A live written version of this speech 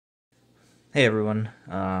Hey everyone,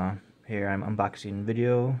 here I'm unboxing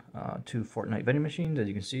video, two Fortnite vending machines, as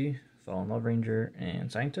you can see, Fallen Love Ranger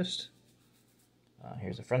and Scientist.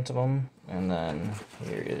 Here's the front of them, and then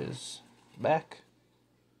here is the back.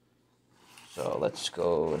 So let's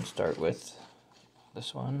go and start with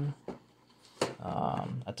this one.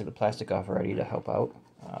 I took the plastic off already to help out.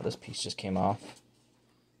 This piece just came off,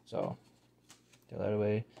 so throw that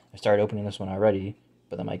away. I started opening this one already,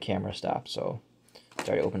 but then my camera stopped, so it's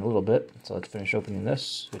already opened a little bit. So let's finish opening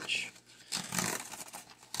this, which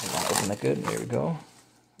I want to open that good. There we go.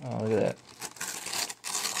 Oh, look at that.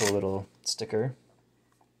 Cool little sticker.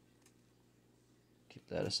 Keep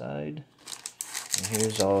that aside. And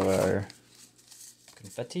here's all of our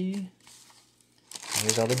confetti. And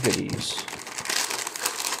here's all the goodies.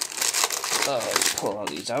 Let's pull all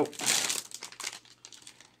these out.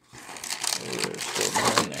 There's still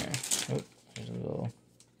more in there. Oh, there's a little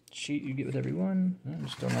sheet you get with every one. Oh,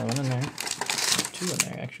 there's still another one in there. There's two in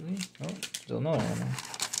there, actually. Oh, still another one in there.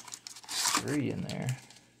 Three in there.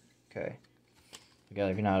 Okay. We got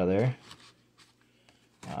everything out of there.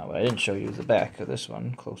 What I didn't show you is the back of this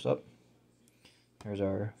one, close up. There's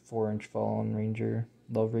our 4-inch Fallen Ranger,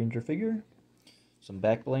 Love Ranger figure. Some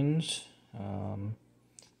back blings. The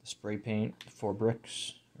spray paint, 4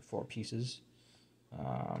 bricks, or 4 pieces.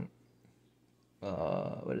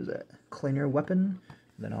 What is that? Cleaner weapon.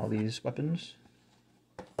 And then all these weapons.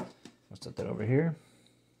 Let's set that over here.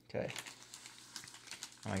 Okay.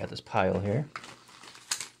 I got this pile here.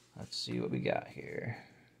 Let's see what we got here.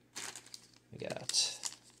 We got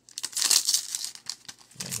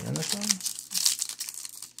anything in this one.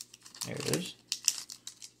 There it is.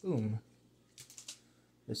 Boom.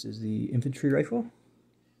 This is the infantry rifle.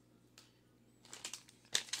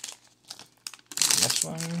 Next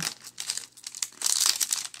one.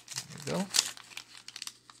 There we go.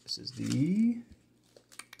 This is the...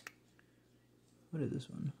 What is this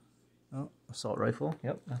one? Oh, assault rifle.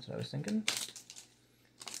 Yep, that's what I was thinking.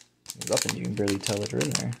 The weapons, you can barely tell that are in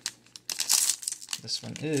there. This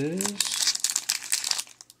one is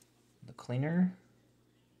the cleaner.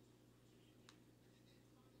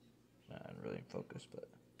 Not really in focus, but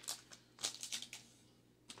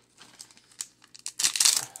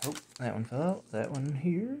oh, that one fell out. That one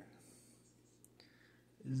here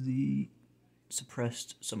is the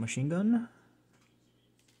suppressed submachine gun.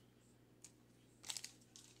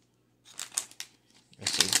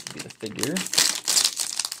 This is to be the figure.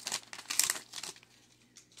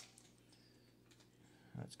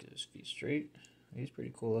 Let's get his feet straight. He's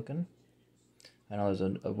pretty cool looking. I know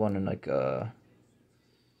there's a one in like a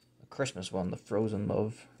Christmas one, the Frozen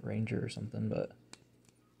Love Ranger or something, but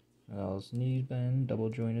his knees bend, double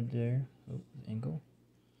jointed there. Oh, the angle.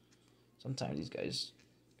 Sometimes these guys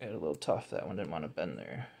get a little tough. That one didn't want to bend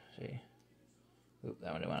there. See? Oop,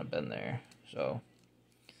 that one didn't want to bend there. So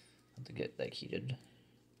I have to get like heated.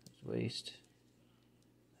 His waist,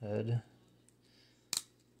 head.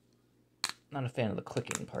 Not a fan of the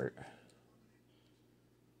clicking part.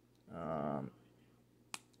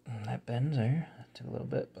 That bends there. That took a little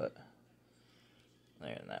bit, but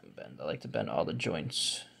there, and that bend. I like to bend all the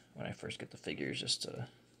joints when I first get the figures, just to.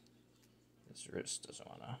 This wrist doesn't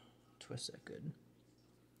want to twist that good.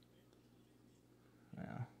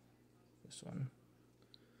 Yeah, this one.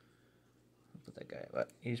 I'll put that guy. But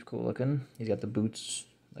he's cool looking. He's got the boots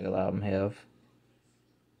like a lot of them have.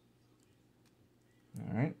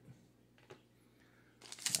 All right.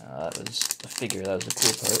 That was the figure. That was the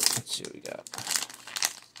cool part. Let's see what we got.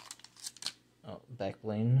 Oh, back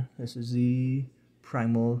bling. This is the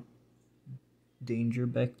Primal Danger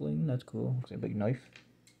back bling. That's cool. Looks like a big knife.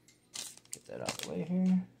 Get that out of the way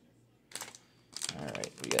here.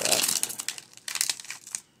 Alright, we got...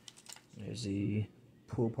 There's the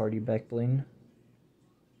Pool Party back bling.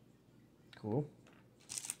 Cool.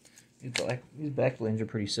 These back blings are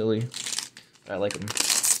pretty silly, but I like them.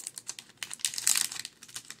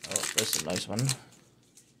 Oh, this is a nice one.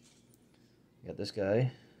 Got this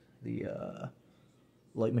guy, the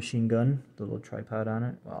light machine gun, the little tripod on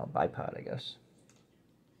it. Well, bipod, I guess.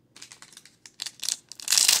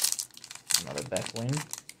 Another back bling.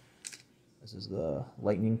 This is the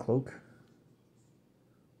lightning cloak.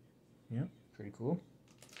 Yep, pretty cool.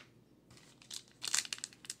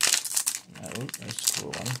 Oh, that's a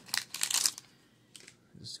cool one.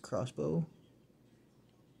 This is a crossbow.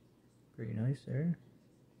 Pretty nice there.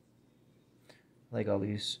 I like all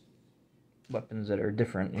these weapons that are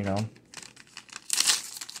different, you know.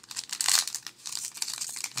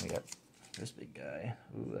 We got this big guy.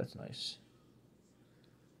 Ooh, that's nice.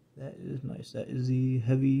 That is nice. That is the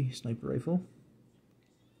heavy sniper rifle.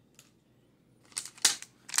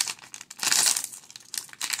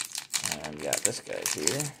 then we got this guy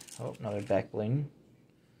here. Oh, another back bling.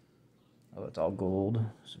 Oh, it's all gold.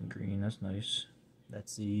 Some green, that's nice.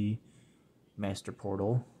 That's the Master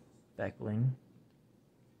Portal back bling.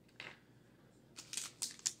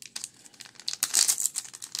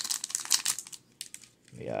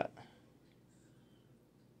 We got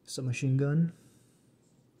submachine gun.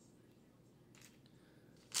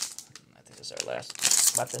 I think this is our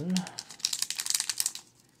last weapon.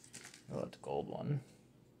 Oh, it's a gold one.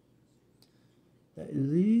 That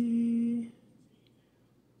is the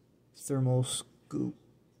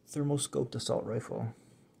thermoscoped assault rifle.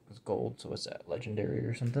 It's gold, so what's that? Legendary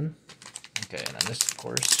or something? Okay, and then this, of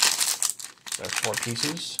course, is our 4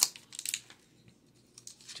 pieces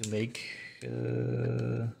to make.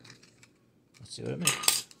 Let's see what it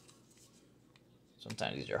makes.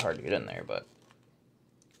 Sometimes these are hard to get in there, but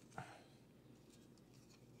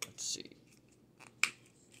let's see.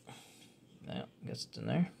 No, I guess it's in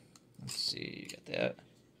there. Let's see, you got that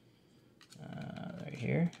right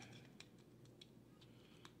here. I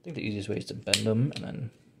think the easiest way is to bend them and then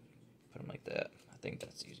put them like that. I think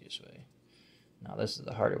that's the easiest way. Now this is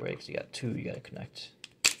the harder way because you got 2 you got to connect.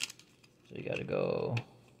 So you got to go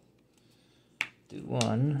do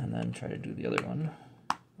one and then try to do the other one.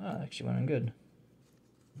 Ah, actually went in good.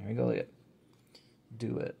 There we go, look at it.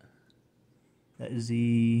 Do it. That is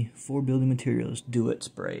the 4 building materials Do It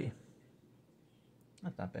spray.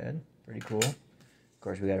 That's not bad. Pretty cool. Of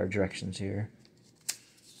course, we got our directions here.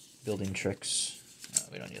 Building tricks.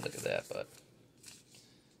 We don't need to look at that, but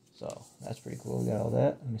so that's pretty cool. We got all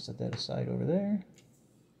that. Let me set that aside over there.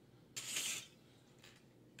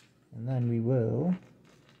 And then we will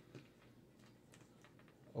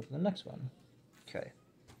open the next one. Okay.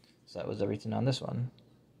 So that was everything on this one.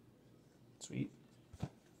 Sweet.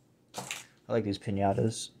 I like these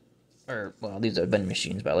pinatas. Or, well, these are vending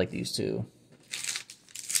machines, but I like these too.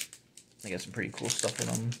 They got some pretty cool stuff in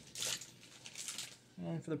them.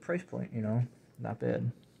 And for the price point, you know, not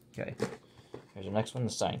bad. Okay. Here's the next one,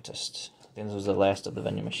 the Scientist. I think this was the last of the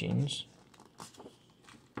vending machines.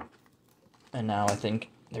 And now I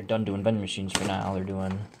think they're done doing vending machines for now. They're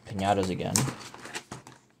doing pinatas again. Put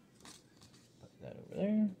that over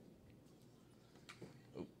there.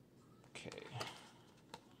 Okay.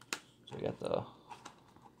 So we got the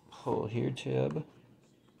pull here tab.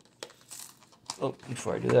 Oh,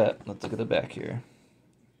 before I do that, let's look at the back here.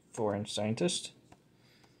 4-inch Scientist.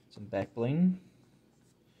 Some back bling.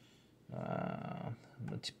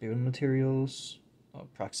 Building materials. Oh,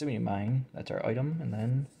 proximity mine. That's our item. And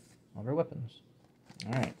then all of our weapons.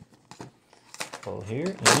 Alright. Pull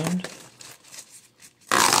here and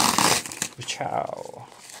chow.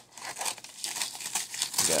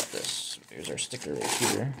 We got this. Here's our sticker right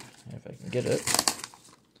here. If I can get it.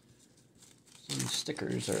 So these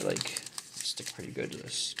stickers are like stick pretty good to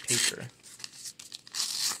this paper.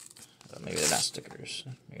 Maybe they're not stickers.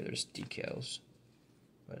 Maybe they're just decals.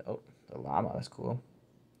 But oh, the llama, that's cool.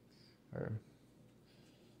 Or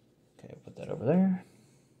okay, put that over there.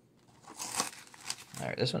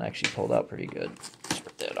 Alright, this one actually pulled out pretty good. Let's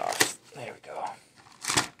rip that off. There we go.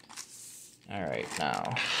 Alright,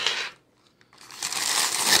 now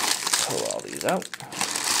pull all these out.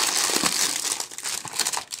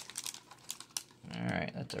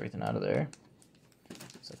 Alright, that's everything out of there.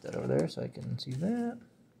 Set that over there so I can see that.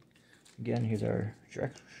 Again, here's our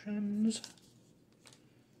directions.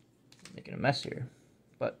 Making a mess here,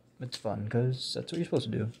 but it's fun because that's what you're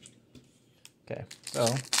supposed to do. Okay, so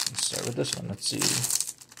let's start with this one. Let's see.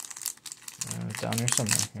 Down here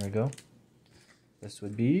somewhere. Here we go. This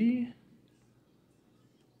would be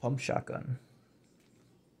pump shotgun.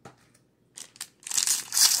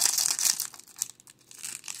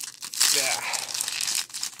 Yeah.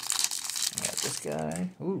 I got this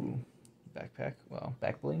guy. Ooh, backpack. Well,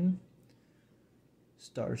 back bling.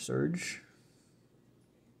 Star Surge.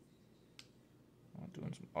 I'm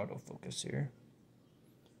doing some autofocus here.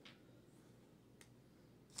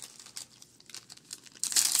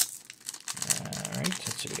 Alright,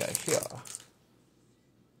 let's see what we got here.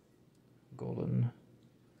 Golden.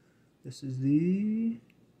 This is the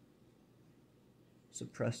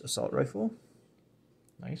suppressed assault rifle.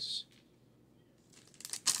 Nice.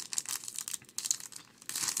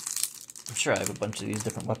 I'm sure I have a bunch of these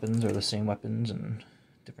different weapons, or the same weapons in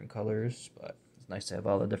different colors, but it's nice to have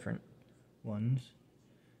all the different ones.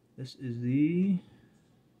 This is the,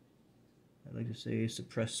 I'd like to say,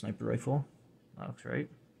 suppressed sniper rifle. That looks right.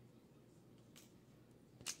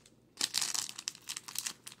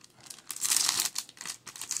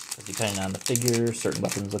 But depending on the figure, certain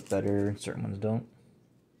weapons look better, certain ones don't.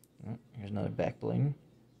 Oh, here's another back bling.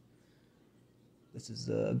 This is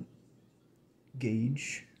the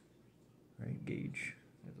gauge. right gauge.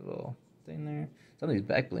 There's a little thing there. Some of these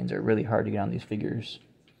back blings are really hard to get on these figures.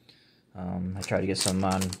 I tried to get some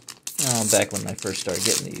on, back when I first started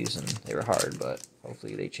getting these, and they were hard, but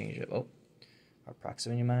hopefully they change it. Oh, our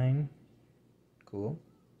proximity mine. Cool.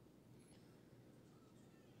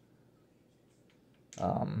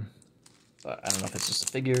 But I don't know if it's just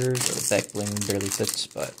the figures or the back bling barely fits,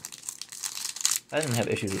 but I didn't have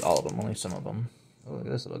issues with all of them, only some of them. Oh, look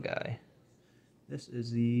at this little guy. This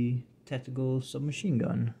is the tactical submachine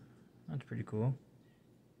gun. That's pretty cool.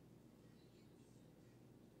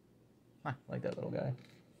 I like that little guy.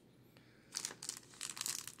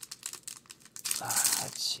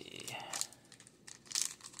 Let's see.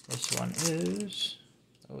 This one is...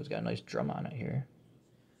 oh, it's got a nice drum on it here.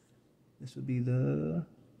 This would be the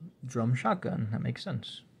drum shotgun. That makes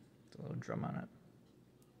sense. It's a little drum on it.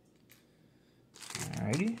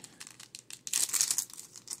 Alrighty.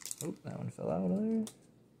 Oh, that one fell out of there.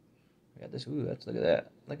 We got this. Ooh, look at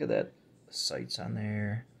that. Look at that. The sights on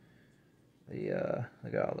there.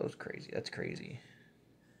 Look at all those crazy. That's crazy.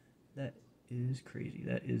 That is crazy.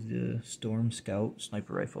 That is the Storm Scout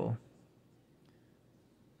sniper rifle.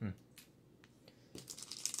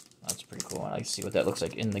 That's pretty cool. I like to see what that looks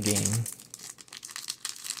like in the game.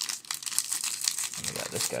 And we got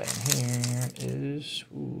this guy in here. Is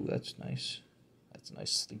ooh, that's nice. That's a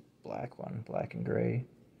nice sleek black one, black and gray.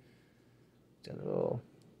 Got a little.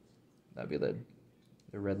 That'd be the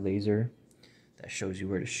red laser that shows you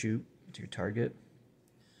where to shoot to your target.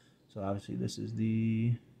 So obviously this is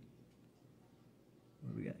the,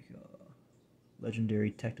 what do we got here?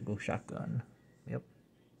 Legendary tactical shotgun. Yep.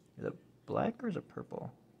 Is it black or is it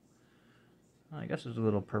purple? I guess there's a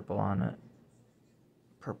little purple on it.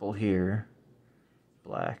 Purple here,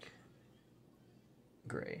 black,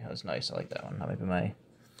 gray. That's nice. I like that one. That might be my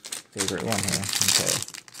favorite one here.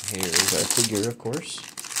 Okay, here's our figure, of course.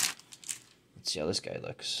 Let's see how this guy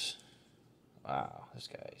looks. Wow, this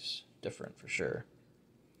guy's different for sure.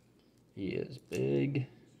 He is big.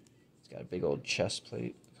 He's got a big old chest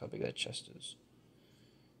plate. Look how big that chest is.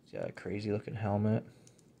 He's got a crazy looking helmet.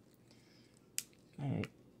 Alright,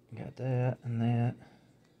 got that and that.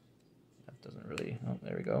 That doesn't really, oh,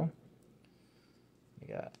 there we go.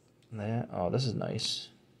 We got that. Oh, this is nice.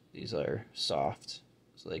 These are soft,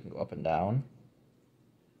 so they can go up and down.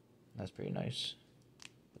 That's pretty nice.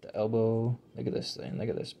 With the elbow, look at this thing. Look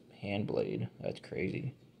at this hand blade. That's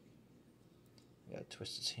crazy. Gotta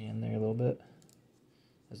twist his hand there a little bit.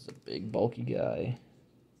 This is a big, bulky guy.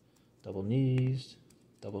 Double knees.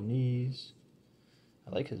 Double knees.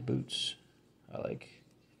 I like his boots. I like...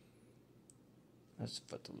 This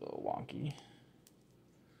foot's a little wonky.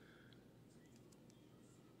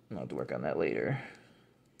 I'll have to work on that later.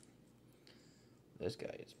 This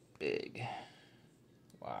guy is big.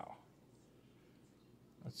 Wow.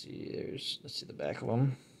 Let's see, let's see the back of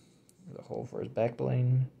him. There's a hole for his back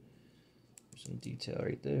bling. There's some detail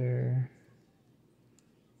right there.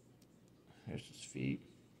 Here's his feet.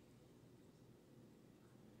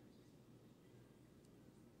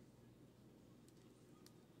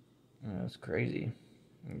 Oh, that's crazy.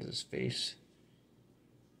 Look at his face.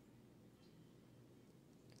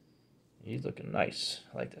 He's looking nice.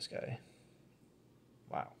 I like this guy.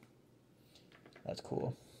 Wow. That's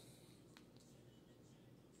cool.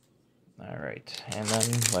 Alright, and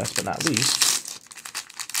then last but not least,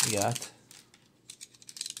 we got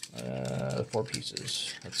 4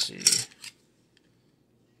 pieces. Let's see.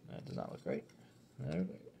 That does not look right. There.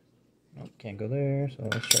 Nope, can't go there, so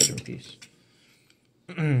let's try a different piece.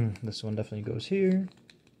 This one definitely goes here.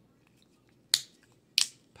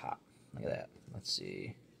 Pop. Look at that. Let's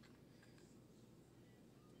see.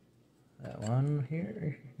 That one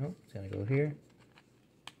here. Nope, it's gonna go here.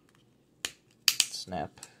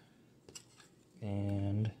 Snap.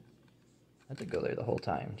 And I had to go there the whole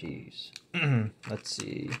time. Jeez. Let's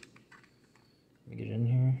see. Let me get in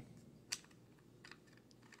here.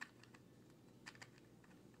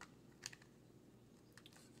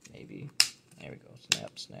 Maybe. There we go.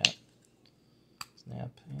 Snap, snap. Snap,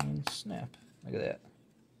 and snap. Look at that.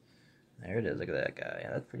 There it is. Look at that guy.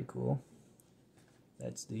 That's pretty cool.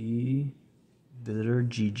 That's the Visitor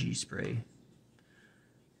GG spray.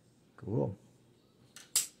 Cool.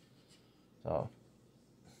 So,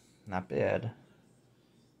 not bad.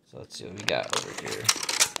 So let's see what we got over here.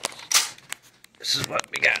 This is what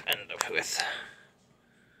we got ended up with.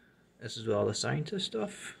 This is all the scientist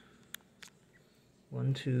stuff.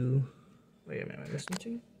 1, 2. Wait a minute, am I missing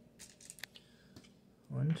 2?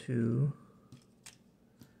 1, 2.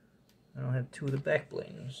 I don't have 2 of the back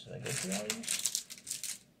blings. Did I go through all these?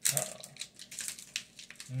 Uh-oh.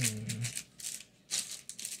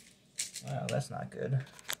 Wow, that's not good.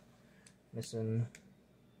 Missing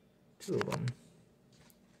 2 of them.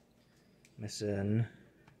 Missing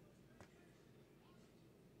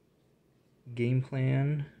game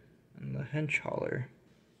plan and the hench hauler.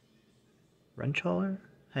 Wrench hauler?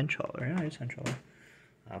 Hench hauler. Yeah, it's hench hauler.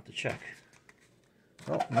 I'll have to check.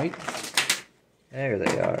 Oh, wait. There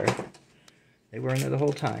they are. They were in there the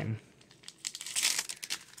whole time.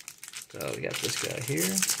 So we got this guy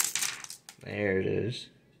here. There it is.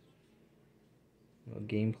 Little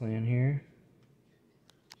game plan here.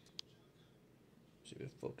 See if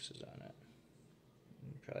it focuses on it.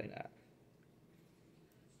 Probably not.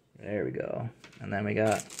 There we go. And then we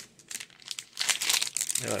got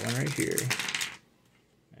the other one right here.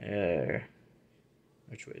 There.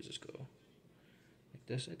 Which way does this go? Like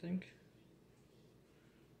this, I think.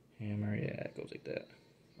 Hammer, yeah, it goes like that.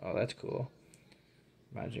 Oh, that's cool.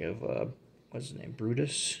 Reminds me of, what's his name?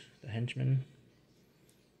 Brutus, the henchman.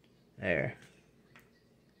 There.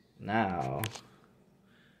 Now,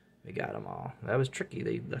 we got them all. That was tricky.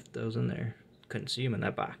 They left those in there. Couldn't see them in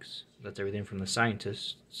that box. That's everything from the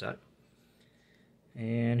Scientist set.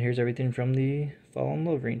 And here's everything from the Fall in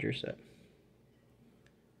Love Ranger set.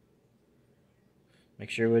 Make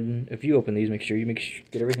sure if you open these, make sure you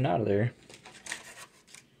get everything out of there.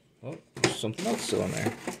 Oh, there's something else still in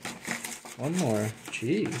there. One more.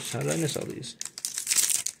 Jeez, how did I miss all these?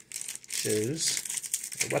 Is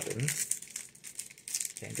a weapon.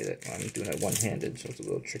 Can't get it. Well, I'm doing it one-handed, so it's a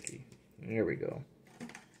little tricky. There we go.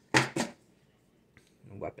 A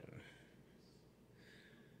weapon.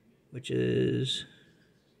 Which is...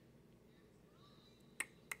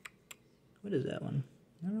 What is that one?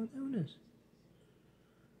 I don't know what that one is.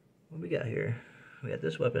 What we got here? We got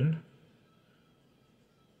this weapon.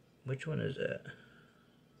 Which one is that?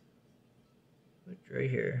 Which right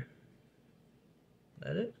here? Is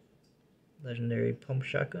that it? Legendary pump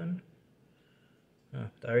shotgun? Oh,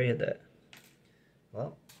 I already had that.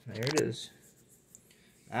 Well, there it is.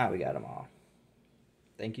 Ah, we got them all.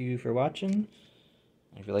 Thank you for watching.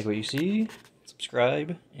 If you like what you see,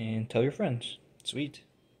 subscribe and tell your friends. Sweet.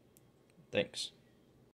 Thanks.